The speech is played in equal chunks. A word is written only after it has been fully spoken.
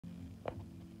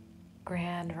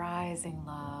Grand Rising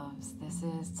loves. This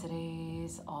is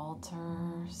today's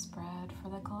altar spread for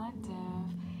the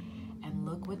collective. And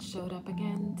look what showed up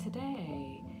again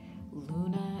today.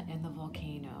 Luna and the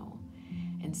volcano.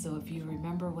 And so if you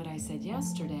remember what I said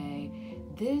yesterday,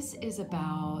 this is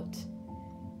about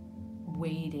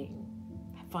waiting,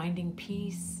 finding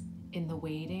peace in the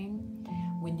waiting.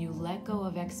 When you let go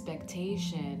of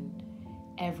expectation,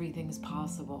 everything's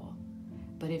possible.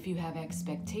 But if you have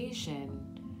expectation,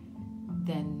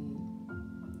 then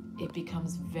it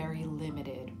becomes very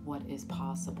limited what is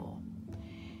possible.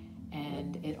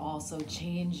 And it also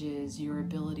changes your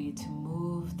ability to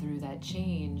move through that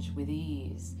change with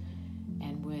ease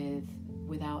and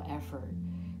without effort,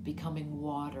 becoming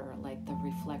water like the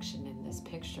reflection in this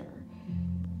picture.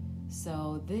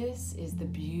 So this is the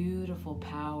beautiful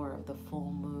power of the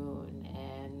full moon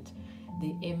and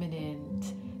the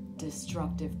imminent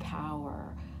destructive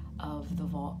power of the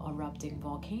erupting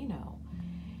volcano.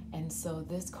 And so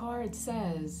this card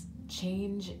says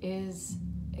change is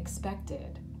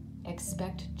expected.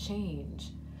 Expect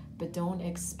change, but don't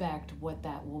expect what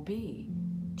that will be.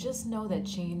 Just know that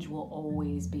change will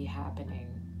always be happening,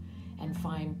 and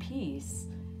find peace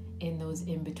in those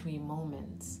in-between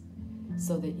moments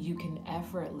so that you can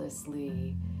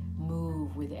effortlessly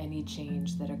move with any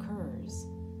change that occurs.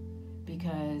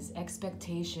 Because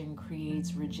expectation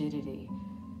creates rigidity,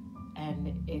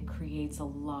 and it creates a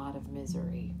lot of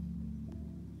misery.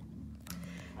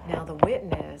 Now the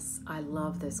witness, I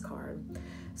love this card.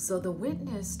 So the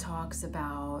witness talks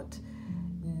about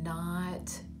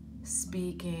not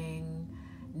speaking,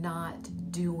 not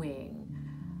doing,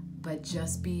 but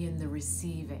just be in the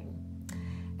receiving.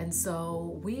 And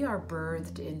so we are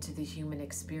birthed into the human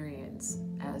experience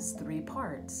as three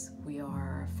parts. We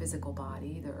are a physical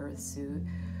body, the earth suit,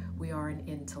 we are an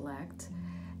intellect,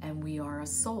 and we are a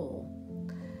soul.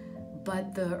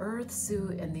 But the earth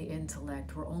suit and the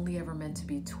intellect were only ever meant to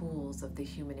be tools of the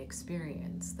human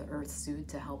experience. The earth suit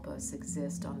to help us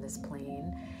exist on this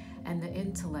plane, and the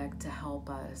intellect to help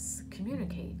us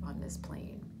communicate on this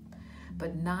plane.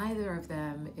 But neither of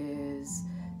them is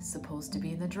supposed to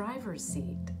be in the driver's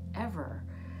seat, ever.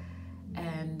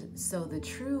 And so the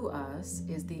true us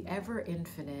is the ever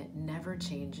infinite, never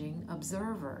changing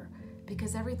observer,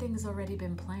 because everything's already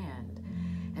been planned.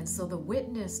 And so the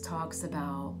witness talks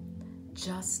about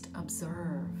just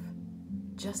observe,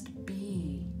 just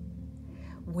be.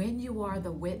 When you are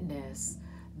the witness,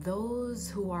 those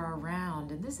who are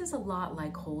around, and this is a lot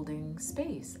like holding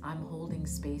space. I'm holding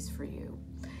space for you.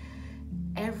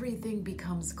 Everything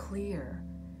becomes clear.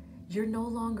 You're no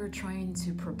longer trying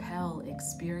to propel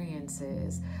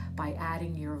experiences by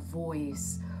adding your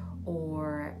voice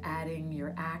or adding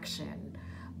your action,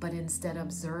 but instead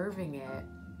observing it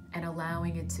and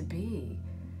allowing it to be.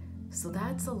 So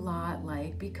that's a lot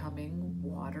like becoming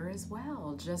water as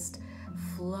well. Just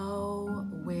flow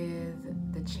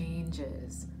with the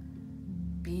changes.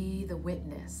 Be the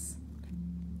witness.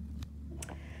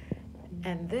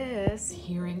 And this,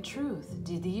 hearing truth,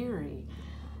 Didiri.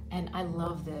 And I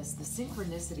love this. The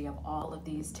synchronicity of all of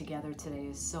these together today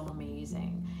is so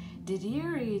amazing.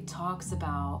 Didiri talks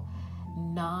about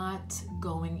not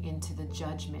going into the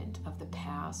judgment of the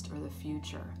past or the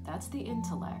future. That's the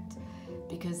intellect,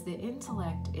 because the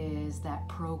intellect is that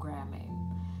programming.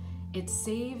 It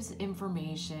saves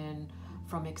information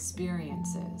from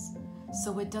experiences,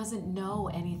 so it doesn't know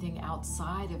anything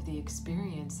outside of the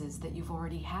experiences that you've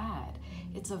already had.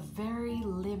 It's a very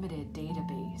limited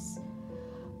database.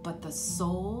 But the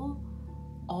soul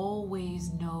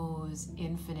always knows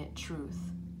infinite truth.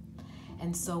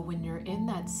 And so when you're in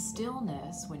that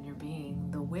stillness, when you're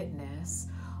being the witness,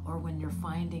 or when you're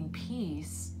finding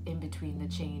peace in between the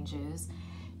changes,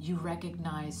 you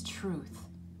recognize truth.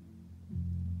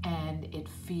 And it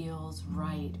feels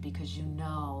right because you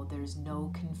know there's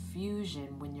no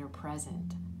confusion when you're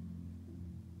present.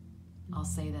 I'll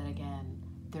say that again.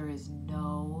 There is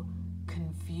no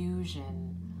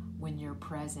confusion when you're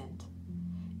present.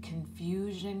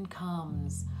 Confusion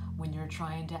comes when you're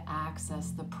trying to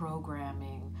access the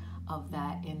programming of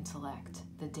that intellect,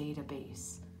 the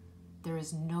database. There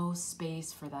is no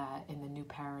space for that in the new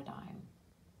paradigm.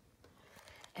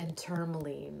 And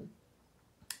tourmaline,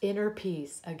 inner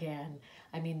peace again.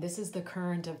 I mean, this is the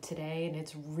current of today, and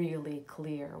it's really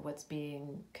clear what's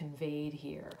being conveyed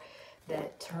here.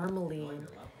 That tourmaline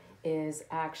is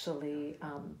actually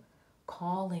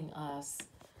calling us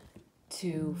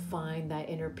to find that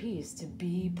inner peace, to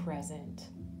be present.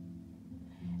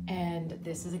 And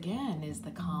this is again is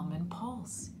the common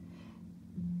pulse.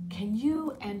 Can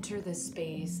you enter the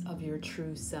space of your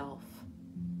true self?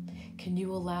 Can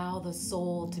you allow the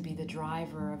soul to be the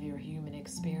driver of your human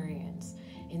experience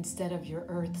instead of your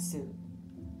earth suit?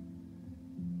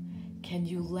 Can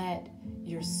you let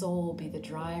your soul be the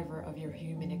driver of your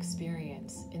human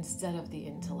experience instead of the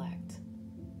intellect?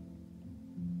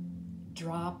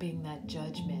 Dropping that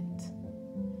judgment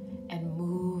and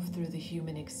move through the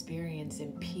human experience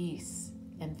in peace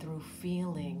and through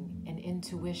feeling and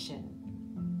intuition.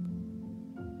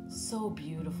 So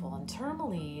beautiful. And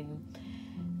tourmaline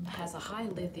has a high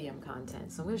lithium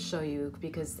content. So I'm going to show you,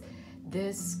 because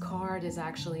this card is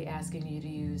actually asking you to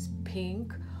use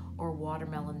pink or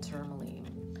watermelon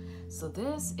tourmaline. So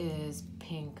this is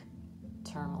pink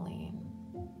tourmaline.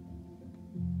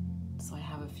 So I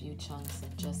have a few chunks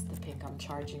of just the pink. I'm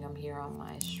charging them here on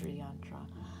my Sri Yantra.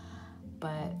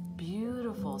 But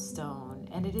beautiful stone,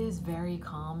 and it is very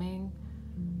calming.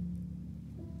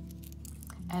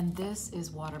 And this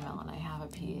is watermelon. I have a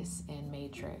piece in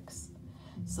Matrix.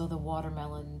 So the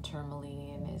watermelon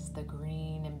tourmaline is the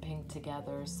green and pink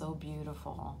together, so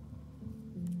beautiful.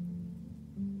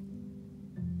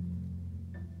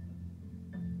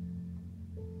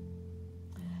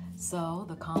 So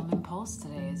the calm impulse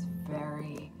today is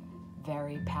very,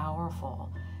 very powerful.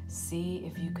 See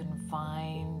if you can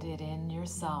find it in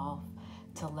yourself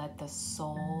to let the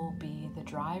soul be the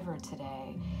driver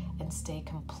today and stay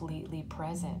completely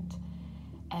present.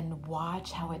 And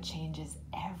watch how it changes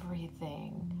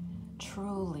everything,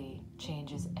 truly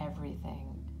changes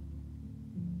everything.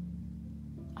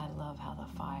 I love how the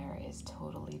fire is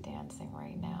totally dancing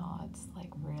right now. It's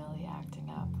like really acting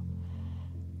up.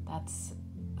 That's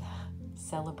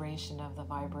celebration of the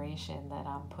vibration that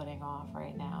I'm putting off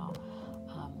right now.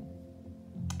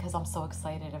 Because I'm so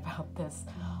excited about this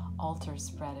altar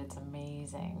spread. It's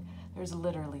amazing. There's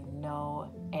literally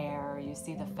no air. You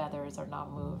see the feathers are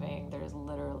not moving. There's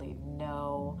literally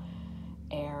no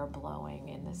air blowing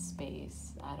in this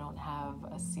space. I don't have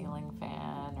a ceiling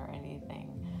fan or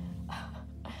anything.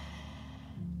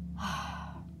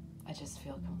 I just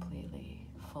feel completely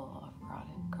full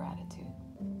of gratitude.